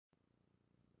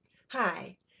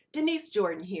Hi, Denise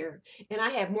Jordan here, and I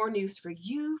have more news for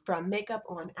you from Makeup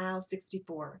on Aisle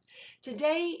 64.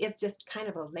 Today is just kind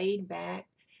of a laid back,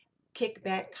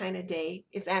 kickback kind of day.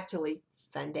 It's actually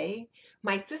Sunday.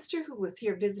 My sister, who was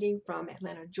here visiting from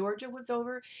Atlanta, Georgia, was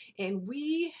over, and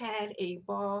we had a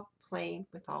ball playing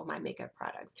with all my makeup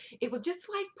products. It was just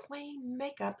like playing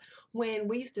makeup when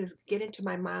we used to get into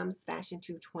my mom's Fashion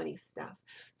 220 stuff.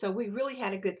 So we really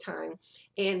had a good time.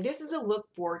 And this is a look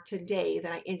for today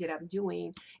that I ended up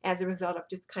doing as a result of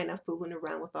just kind of fooling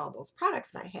around with all those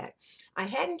products that I had. I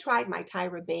hadn't tried my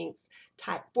Tyra Banks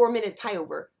 4-minute tie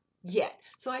over yet.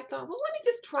 So I thought, well, let me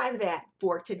just try that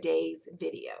for today's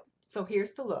video. So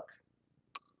here's the look.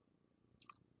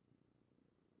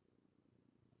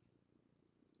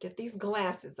 Get these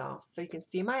glasses off so you can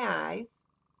see my eyes.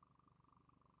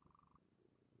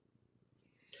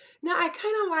 Now I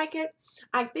kind of like it.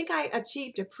 I think I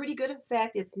achieved a pretty good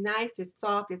effect. It's nice, it's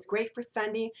soft, it's great for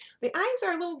Sunday. The eyes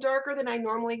are a little darker than I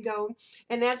normally go.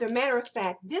 And as a matter of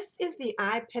fact, this is the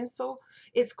eye pencil.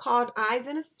 It's called Eyes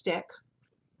in a Stick.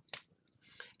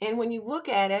 And when you look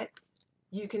at it,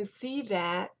 you can see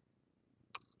that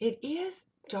it is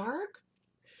dark,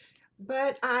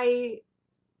 but I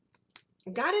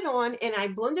got it on and I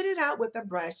blended it out with a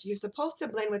brush. You're supposed to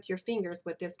blend with your fingers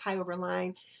with this tie over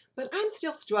line, but I'm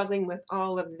still struggling with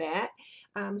all of that.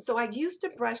 So I used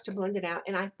a brush to blend it out,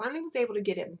 and I finally was able to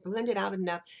get it blended out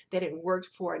enough that it worked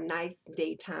for a nice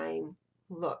daytime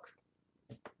look.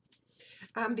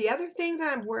 The other thing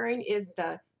that I'm wearing is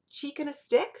the Cheek in a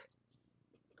Stick,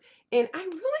 and I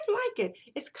really like it.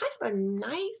 It's kind of a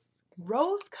nice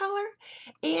rose color,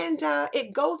 and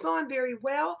it goes on very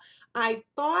well. I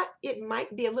thought it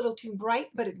might be a little too bright,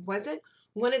 but it wasn't.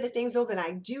 One of the things though that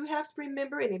I do have to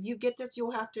remember, and if you get this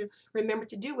you'll have to remember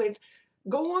to do, is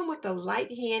go on with the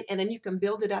light hand, and then you can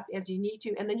build it up as you need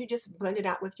to, and then you just blend it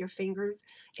out with your fingers.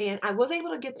 And I was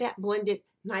able to get that blended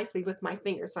nicely with my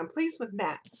fingers, so I'm pleased with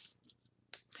that.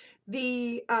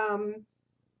 The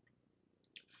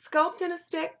Sculpt in a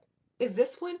Stick is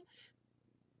this one,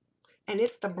 and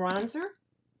it's the bronzer.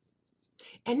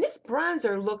 And this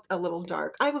bronzer looked a little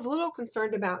dark. I was a little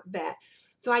concerned about that.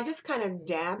 So I just kind of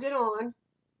dabbed it on,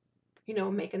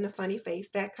 making the funny face,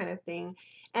 that kind of thing.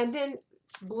 And then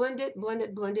blended,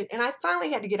 blended, blended. And I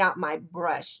finally had to get out my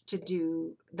brush to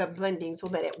do the blending so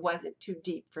that it wasn't too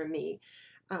deep for me.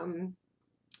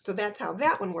 So that's how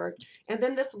that one worked. And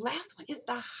then this last one is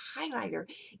the highlighter.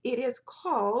 It is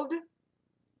called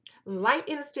Light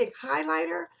in a Stick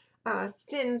Highlighter,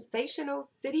 Sensational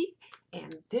City.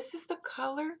 And this is the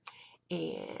color,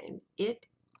 and it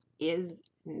is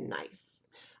nice.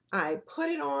 I put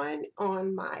it on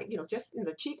my, just in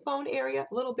the cheekbone area,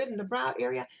 a little bit in the brow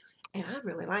area, and I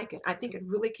really like it. I think it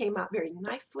really came out very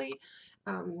nicely.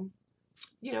 Um,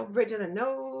 bridge of the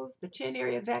nose, the chin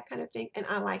area, that kind of thing, and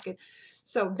I like it.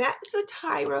 So that's the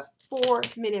Tyra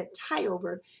 4-minute tie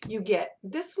over. You get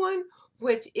this one,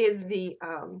 which is the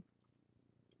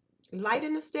light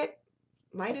in the stick,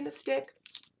 light in a stick,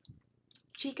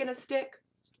 cheek in a stick,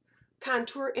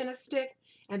 contour in a stick,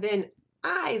 and then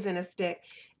eyes in a stick.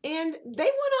 And they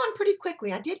went on pretty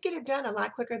quickly. I did get it done a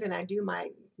lot quicker than I do my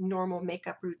normal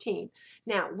makeup routine.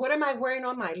 Now, what am I wearing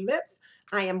on my lips?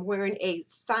 I am wearing a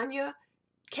Sonia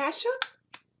Kasha,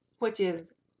 which is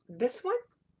this one,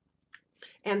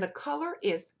 and the color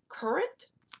is Current.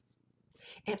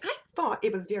 And I thought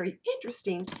it was very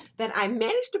interesting that I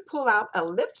managed to pull out a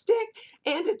lipstick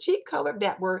and a cheek color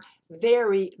that were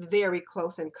very, very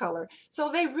close in color.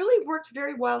 So they really worked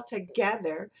very well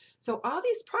together. So all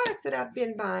these products that I've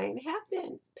been buying have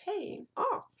been paying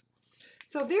off.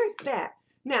 So there's that.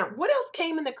 Now, what else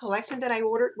came in the collection that I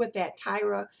ordered with that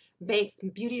Tyra Banks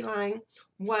beauty line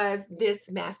was this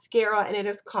mascara, and it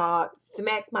is called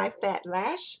Smack My Fat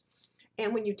Lash.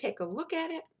 And when you take a look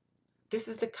at it, this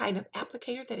is the kind of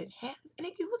applicator that it has. And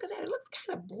if you look at that, it looks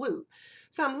kind of blue.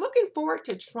 So I'm looking forward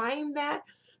to trying that.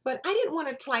 But I didn't want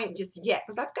to try it just yet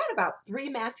because I've got about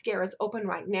 3 mascaras open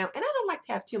right now. And I don't like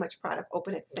to have too much product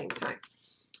open at the same time.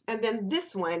 And then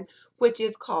this one, which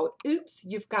is called Oops.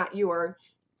 You've got your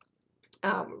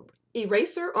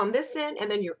eraser on this end and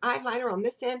then your eyeliner on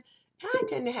this end. And I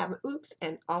tend to have Oops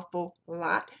an awful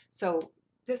lot. So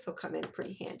this will come in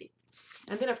pretty handy.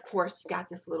 And then, of course, you got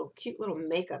this little cute little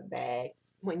makeup bag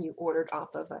when you ordered off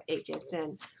of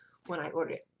HSN when I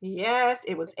ordered it. Yes,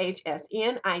 it was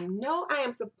HSN. I know I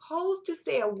am supposed to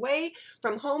stay away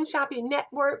from home shopping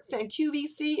networks and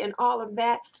QVC and all of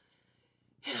that.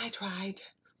 And I tried.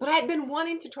 But I had been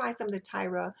wanting to try some of the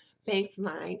Tyra Banks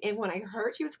line. And when I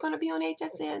heard she was going to be on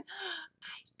HSN,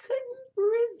 I couldn't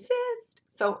resist.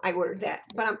 So I ordered that.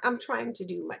 But I'm trying to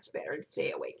do much better and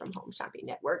stay away from home shopping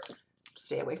networks.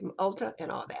 stay away from Ulta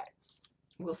and all that.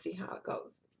 We'll see how it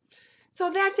goes. So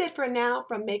that's it for now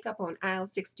from Makeup on Aisle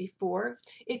 64.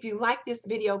 If you like this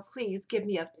video, please give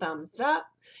me a thumbs up.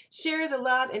 Share the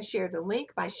love and share the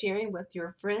link by sharing with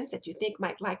your friends that you think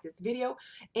might like this video.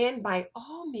 And by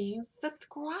all means,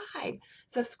 subscribe.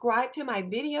 Subscribe to my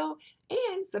video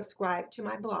and subscribe to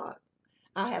my blog.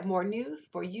 I'll have more news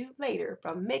for you later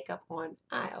from Makeup on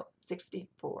Aisle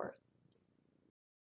 64.